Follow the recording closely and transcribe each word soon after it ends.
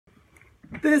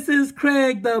This is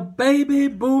Craig, the baby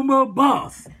boomer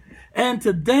boss. And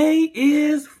today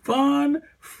is Fun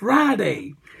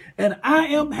Friday. And I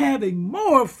am having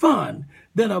more fun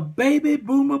than a baby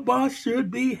boomer boss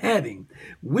should be having.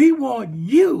 We want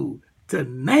you to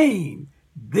name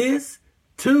this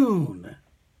tune.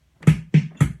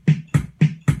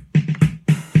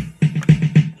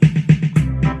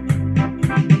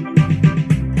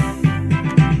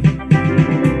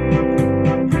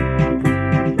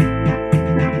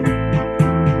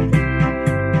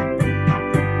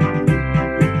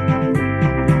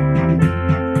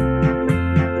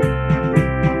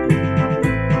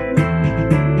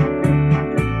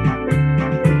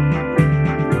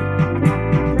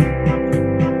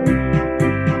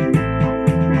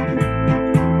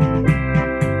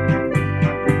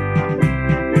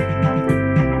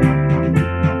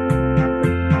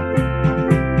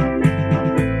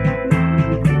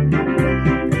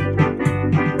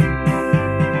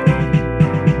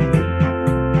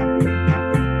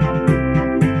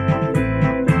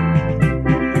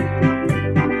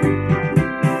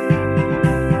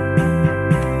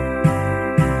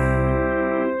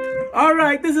 All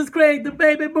right, this is Craig, the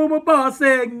baby boomer boss,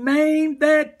 saying name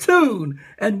that tune,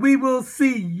 and we will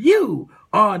see you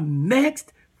on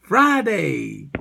next Friday.